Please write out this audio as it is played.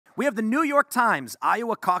We have the New York Times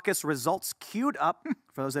Iowa caucus results queued up.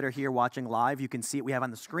 For those that are here watching live, you can see it. We have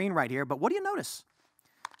on the screen right here. But what do you notice?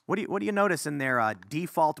 What do you notice in their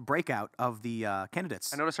default breakout of the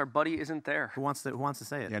candidates? I notice our buddy isn't there. Who wants to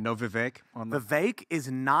say it? Yeah, no Vivek on the... Vivek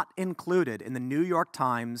is not included in the New York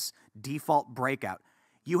Times default breakout.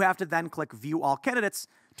 You have to then click View All Candidates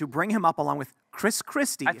to bring him up along with Chris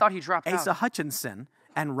Christie. I thought he dropped out. Asa Hutchinson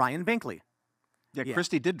and Ryan Binkley. Yeah,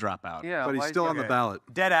 Christie did drop out. Yeah, but he's still on the ballot.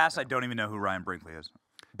 Dead ass, I don't even know who Ryan Brinkley is.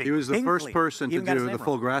 He was the first person to do the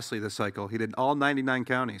full wrong. Grassley this cycle. He did all 99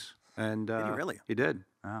 counties. And, Did he really? He did.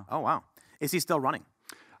 Oh, wow. Is he still running?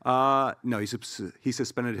 No, he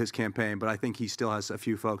suspended his campaign, but I think he still has a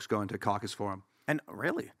few folks going to caucus for him. And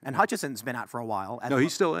really? And Hutchinson's been out for a while. No,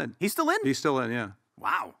 he's still in. He's still in? He's still in, yeah.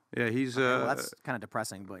 Wow. Yeah, he's... Okay, well, that's kind of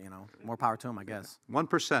depressing, but, you know, more power to him, I guess.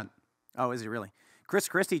 1%. Oh, is he really? Chris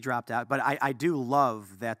Christie dropped out, but I do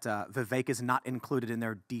love that Vivek is not included in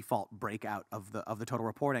their default breakout of the total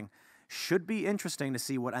reporting. Should be interesting to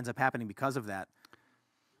see what ends up happening because of that.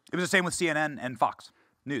 It was the same with CNN and Fox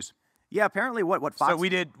News. Yeah, apparently what Fox... So we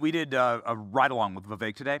did a ride-along with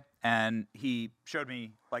Vivek today, and he showed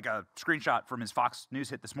me like a screenshot from his Fox News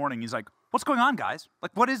hit this morning. He's like, what's going on, guys?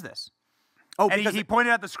 Like, what is this? Oh, and he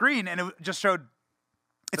pointed at the screen, and it just showed...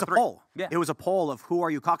 It's a poll. Yeah. It was a poll of who are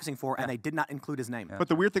you caucusing for, and they did not include his name. Yeah. But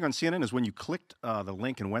the weird thing on CNN is when you clicked the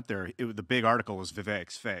link and went there, the big article was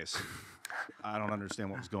Vivek's face. I don't understand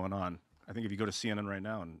what was going on. I think if you go to CNN right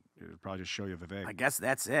now, and it would probably just show you Vivek. I guess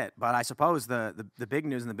that's it. But I suppose the big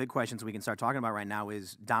news and the big questions we can start talking about right now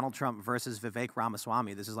is Donald Trump versus Vivek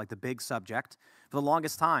Ramaswamy. This is like the big subject. For the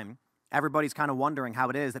longest time, everybody's kind of wondering how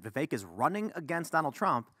it is that Vivek is running against Donald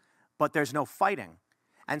Trump, but there's no fighting.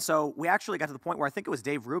 And so we actually got to the point where I think it was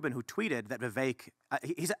Dave Rubin who tweeted that Vivek,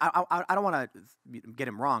 I don't want to get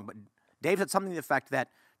him wrong, but Dave said something to the effect that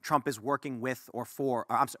Trump is working with or for,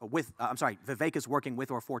 Vivek is working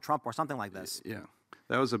with or for Trump or something like this. Yeah,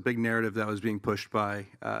 that was a big narrative that was being pushed by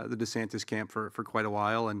the DeSantis camp for quite a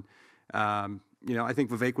while. And, you know, I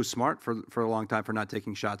think Vivek was smart for a long time for not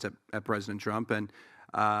taking shots at President Trump. And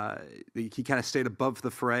he kind of stayed above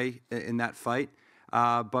the fray in that fight.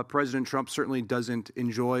 But President Trump certainly doesn't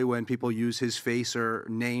enjoy when people use his face or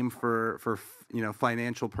name for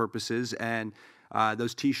financial purposes. And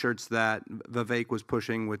those T-shirts that Vivek was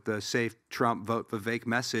pushing with the "Save Trump, Vote Vivek"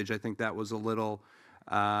 message, I think that was a little.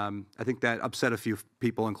 I think that upset a few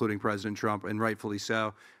people, including President Trump, and rightfully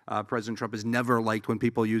so. President Trump has never liked when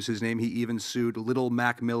people use his name. He even sued Little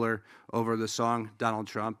Mac Miller over the song Donald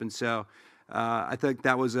Trump, and so. I think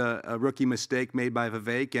that was a rookie mistake made by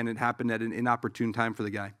Vivek, and it happened at an inopportune time for the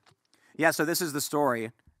guy. Yeah, so this is the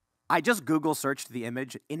story. I just Google searched the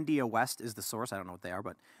image. India West is the source. I don't know what they are,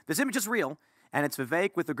 but this image is real, and it's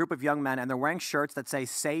Vivek with a group of young men, and they're wearing shirts that say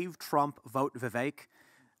 "Save Trump, Vote Vivek."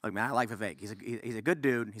 Look, man, I like Vivek. He's a good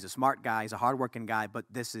dude. He's a smart guy. He's a hardworking guy, but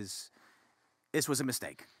this was a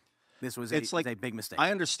mistake. This was a big mistake.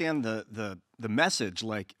 I understand the message,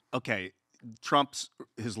 like, okay,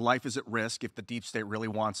 his life is at risk if the deep state really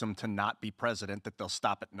wants him to not be president, that they'll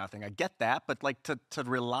stop at nothing. I get that, but like to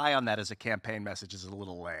rely on that as a campaign message is a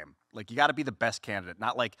little lame. Like, you got to be the best candidate,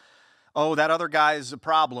 not like, oh, that other guy's a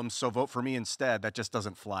problem, so vote for me instead. That just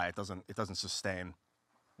doesn't fly. It doesn't sustain,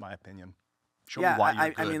 my opinion. Show me why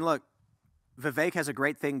you're good. I mean, look, Vivek has a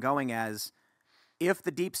great thing going as if the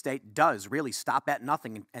deep state does really stop at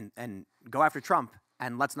nothing and go after Trump,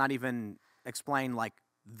 and let's not even explain like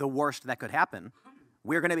the worst that could happen,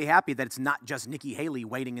 we're going to be happy that it's not just Nikki Haley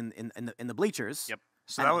waiting in the bleachers. Yep.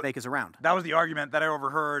 So and Vivek is around. That was the argument that I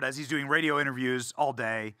overheard as he's doing radio interviews all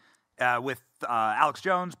day with Alex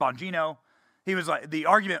Jones, Bongino. He was like, the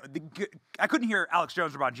argument, I couldn't hear Alex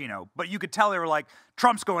Jones or Bongino, but you could tell they were like,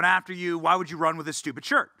 Trump's going after you. Why would you run with this stupid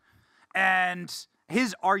shirt? And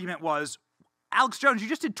his argument was, Alex Jones, you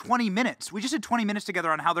just did 20 minutes. We just did 20 minutes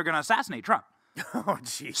together on how they're going to assassinate Trump. Oh,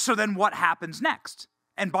 geez. So then what happens next?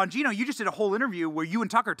 And Bongino, you just did a whole interview where you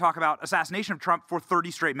and Tucker talk about assassination of Trump for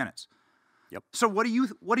 30 straight minutes. Yep. So what do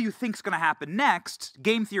you think's going to happen next?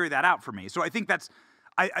 Game theory that out for me. So I think that's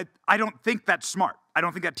I don't think that's smart. I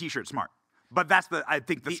don't think that T-shirt's smart. But that's I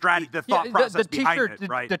think the strategy, the thought process behind it,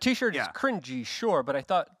 right? The T-shirt is cringy, sure, but I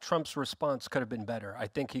thought Trump's response could have been better. I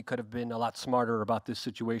think he could have been a lot smarter about this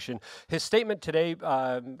situation. His statement today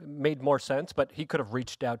made more sense, but he could have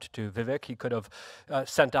reached out to Vivek. He could have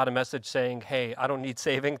sent out a message saying, hey, I don't need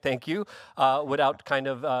saving, thank you, without kind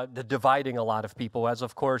of dividing a lot of people. As,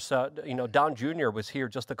 of course, Don Jr. was here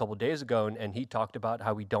just a couple days ago, and he talked about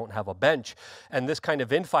how we don't have a bench. And this kind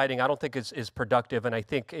of infighting, I don't think is productive, and I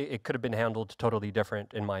think it could have been handled handled totally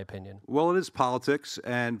different, in my opinion. Well, it is politics,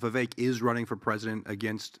 and Vivek is running for president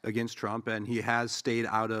against Trump, and he has stayed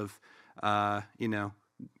out of, you know,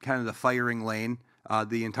 kind of the firing lane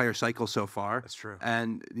the entire cycle so far. That's true.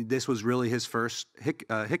 And this was really his first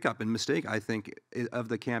hiccup and mistake, I think, of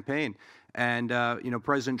the campaign. And, you know,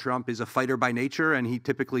 President Trump is a fighter by nature, and he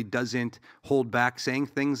typically doesn't hold back saying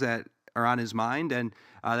things that are on his mind. And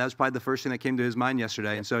that was probably the first thing that came to his mind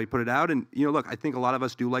yesterday. And so he put it out. And, you know, look, I think a lot of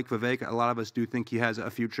us do like Vivek. A lot of us do think he has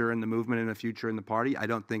a future in the movement and a future in the party. I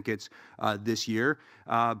don't think it's this year.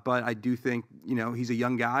 But I do think, you know, he's a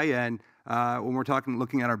young guy. And when we're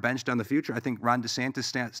looking at our bench down the future, I think Ron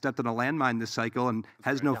DeSantis stepped on a landmine this cycle and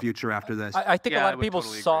has no future after this. I think a Yeah, lot I of would people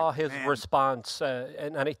totally saw agree. his response,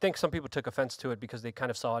 and I think some people took offense to it because they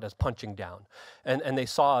kind of saw it as punching down, and they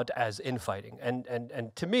saw it as infighting.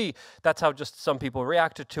 And to me, that's how just some people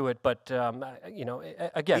reacted to it. But you know,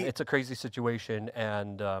 again, it's a crazy situation,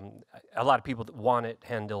 and a lot of people want it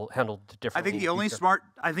handled differently. I think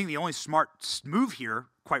the only smart move here,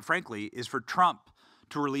 quite frankly, is for Trump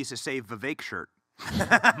to release a Save Vivek shirt.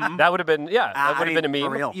 That would have been, that would have been a meme. for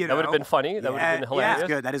real. You That would have know? been funny. That would have been Yeah, hilarious. That's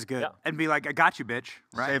good. That is good. Yeah. And be like, I got you, bitch.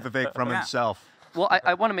 Right? Save Vivek from himself. Well,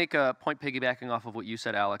 I want to make a point piggybacking off of what you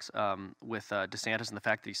said, Alex, with DeSantis and the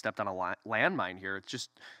fact that he stepped on a landmine here. It's just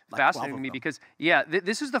fascinating to me because,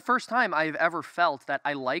 this is the first time I've ever felt that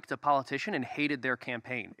I liked a politician and hated their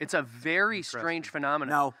campaign. It's a very strange phenomenon.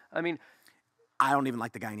 No. I mean, I don't even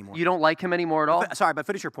like the guy anymore. you don't like him anymore at all? Sorry, but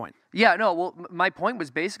finish your point. Yeah, no, well, my point was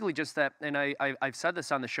basically just that, and I've said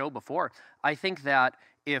this on the show before, I think that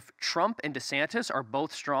if Trump and DeSantis are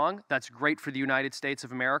both strong, that's great for the United States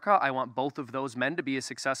of America. I want both of those men to be as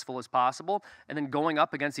successful as possible. And then going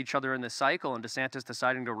up against each other in this cycle and DeSantis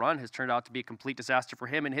deciding to run has turned out to be a complete disaster for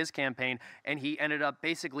him and his campaign. And he ended up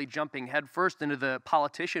basically jumping headfirst into the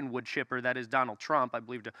politician wood chipper that is Donald Trump, I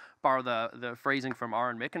believe, to borrow the phrasing from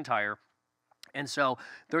Aaron McIntyre. And so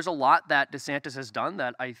there's a lot that DeSantis has done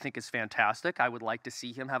that I think is fantastic. I would like to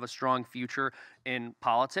see him have a strong future in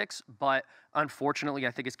politics, but unfortunately,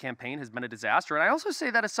 I think his campaign has been a disaster. And I also say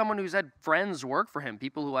that as someone who's had friends work for him,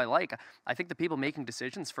 people who I like. I think the people making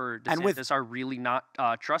decisions for DeSantis are really not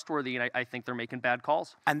trustworthy, and I think they're making bad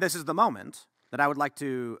calls. And this is the moment that I would like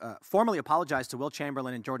to formally apologize to Will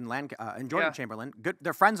Chamberlain and Jordan Chamberlain. Good,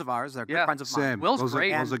 they're friends of ours. They're good friends of mine. Sam, Will's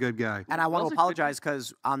great. Will's a good guy. And I want Will's to a good apologize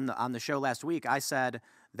because on the show last week, I said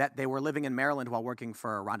that they were living in Maryland while working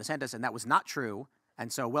for Ron DeSantis, and that was not true. And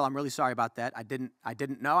so, Will, I'm really sorry about that. I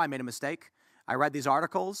didn't know. I made a mistake. I read these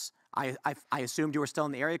articles. I assumed you were still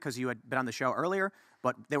in the area because you had been on the show earlier,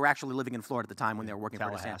 but they were actually living in Florida at the time when they were working for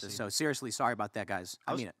DeSantis. So seriously, sorry about that, guys.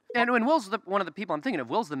 I mean it. And Will's one of the people I'm thinking of.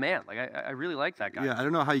 Will's the man. Like I really like that guy. Yeah, I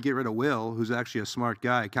don't know how you get rid of Will, who's actually a smart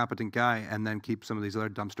guy, a competent guy, and then keep some of these other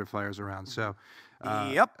dumpster fires around. So,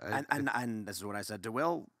 Yep. And this is what I said to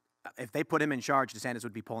Will. If they put him in charge, DeSantis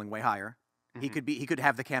would be polling way higher. He could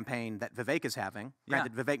have the campaign that Vivek is having.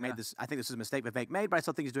 Granted, Vivek made this. I think this is a mistake Vivek made, but I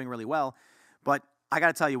still think he's doing really well. But I got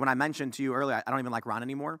to tell you, when I mentioned to you earlier, I don't even like Ron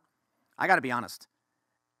anymore. I got to be honest.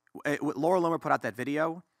 Laura Loomer put out that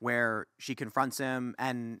video where she confronts him,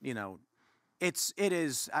 and you know, it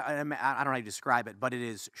is. I don't know how to describe it, but it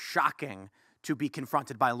is shocking to be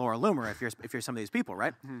confronted by Laura Loomer if you're some of these people,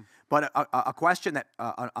 right? But a question that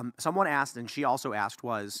someone asked, and she also asked,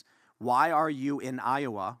 was, why are you in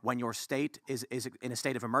Iowa when your state is in a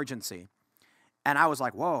state of emergency? And I was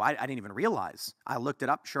like, whoa, I didn't even realize. I looked it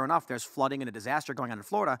up. Sure enough, there's flooding and a disaster going on in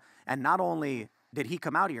Florida. And not only did he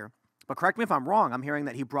come out here, but correct me if I'm wrong, I'm hearing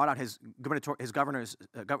that he brought out his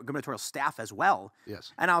gubernatorial staff as well.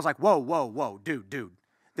 Yes. And I was like, whoa, dude,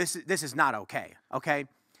 this is not okay, okay?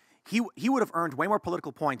 He would have earned way more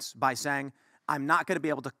political points by saying, I'm not going to be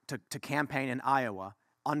able to campaign in Iowa.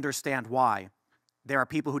 Understand why. There are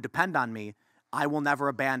people who depend on me. I will never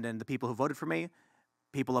abandon the people who voted for me,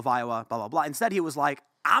 people of Iowa, blah, blah, blah. Instead, he was like,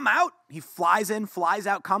 I'm out. He flies in, flies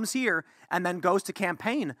out, comes here, and then goes to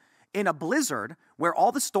campaign in a blizzard where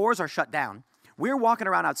all the stores are shut down. We were walking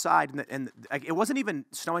around outside, and it wasn't even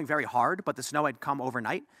snowing very hard, but the snow had come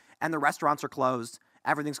overnight, and the restaurants are closed.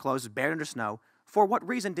 Everything's closed. It's buried under snow. For what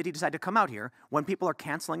reason did he decide to come out here when people are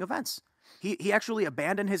canceling events? He actually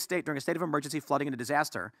abandoned his state during a state of emergency, flooding, and a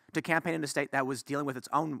disaster to campaign in a state that was dealing with its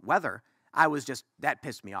own weather. That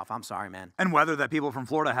pissed me off. I'm sorry, man. And weather that people from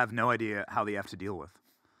Florida have no idea how they have to deal with.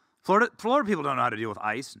 Florida people don't know how to deal with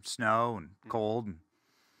ice and snow and cold. And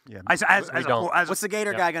Yeah. What's What's the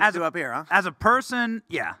Gator guy going to do up here, huh? As a person,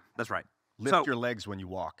 yeah, that's right. Lift your legs when you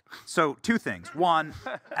walk. So 2 things. One,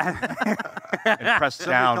 And press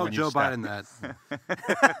down Tell when you Joe step. Biden that.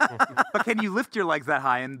 but can you lift your legs that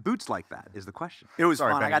high in boots like that? Is the question. It was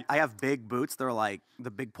Sorry, fun. Ben, I have big boots. They're like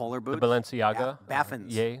the big polar boots. The Balenciaga.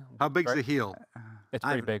 Baffins. Yay. How big's the heel? It's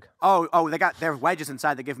pretty big. Oh, they're wedges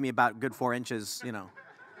inside. They give me about good 4 inches. You know.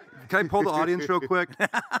 Can I pull the audience real quick?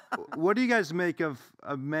 What do you guys make of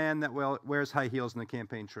a man that wears high heels in the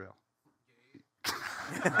campaign trail?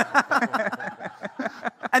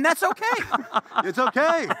 And that's okay. It's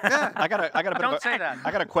okay. Yeah. I got a Don't say that.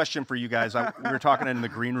 I got a question for you guys. We were talking in the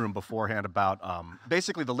green room beforehand about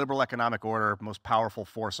basically the liberal economic order, most powerful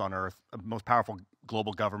force on earth, most powerful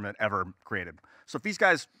global government ever created. So if these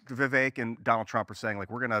guys, Vivek and Donald Trump, are saying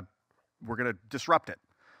like we're gonna disrupt it,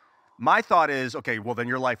 my thought is, okay, well then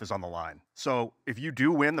your life is on the line. So if you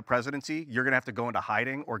do win the presidency, you're gonna have to go into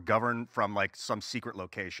hiding or govern from like some secret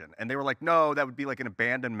location. And they were like, no, that would be like an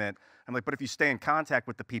abandonment. I'm like, but if you stay in contact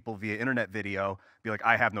with the people via internet video, be like,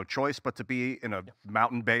 I have no choice but to be in a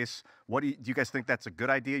mountain base. Do you guys think that's a good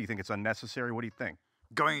idea? You think it's unnecessary? What do you think?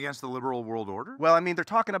 Going against the liberal world order? Well, I mean, they're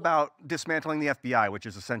talking about dismantling the FBI, which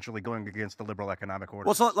is essentially going against the liberal economic order.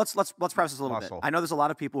 Well, so let's preface this a little Muscle. bit. I know there's a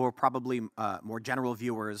lot of people who are probably more general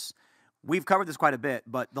viewers. We've covered this quite a bit,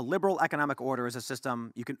 but the liberal economic order is a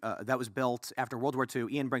system that was built after World War II.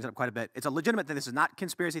 Ian brings it up quite a bit. It's a legitimate thing. This is not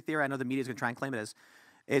conspiracy theory. I know the media is going to try and claim it is.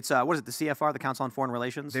 It's, what is it, the CFR, the Council on Foreign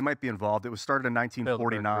Relations? They might be involved. It was started in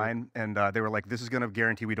 1949, and they were like, this is going to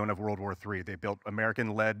guarantee we don't have World War III. They built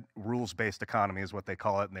American-led, rules-based economy is what they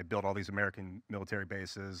call it, and they built all these American military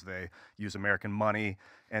bases. They use American money,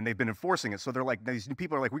 and they've been enforcing it. So they're like, these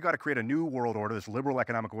people are like, we got to create a new world order. This liberal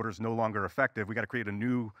economic order is no longer effective. We got to create a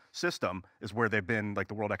new system, is where they've been, like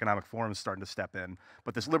the World Economic Forum is starting to step in.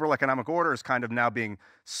 But this liberal economic order is kind of now being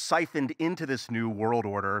siphoned into this new world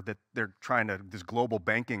order that they're trying to, this global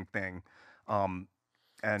banking thing. And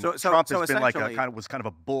Trump has been like was kind of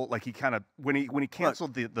a bull. Like he kind of when he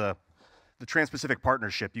canceled the Trans-Pacific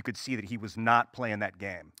Partnership, you could see that he was not playing that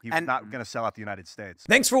game. He was not going to sell out the United States.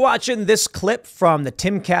 Thanks for watching this clip from the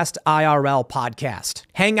Timcast IRL podcast.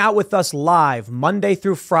 Hang out with us live Monday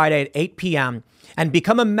through Friday at 8 p.m. and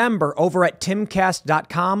become a member over at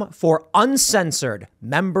timcast.com for uncensored,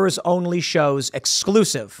 members-only shows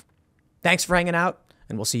exclusive. Thanks for hanging out,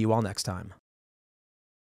 and we'll see you all next time.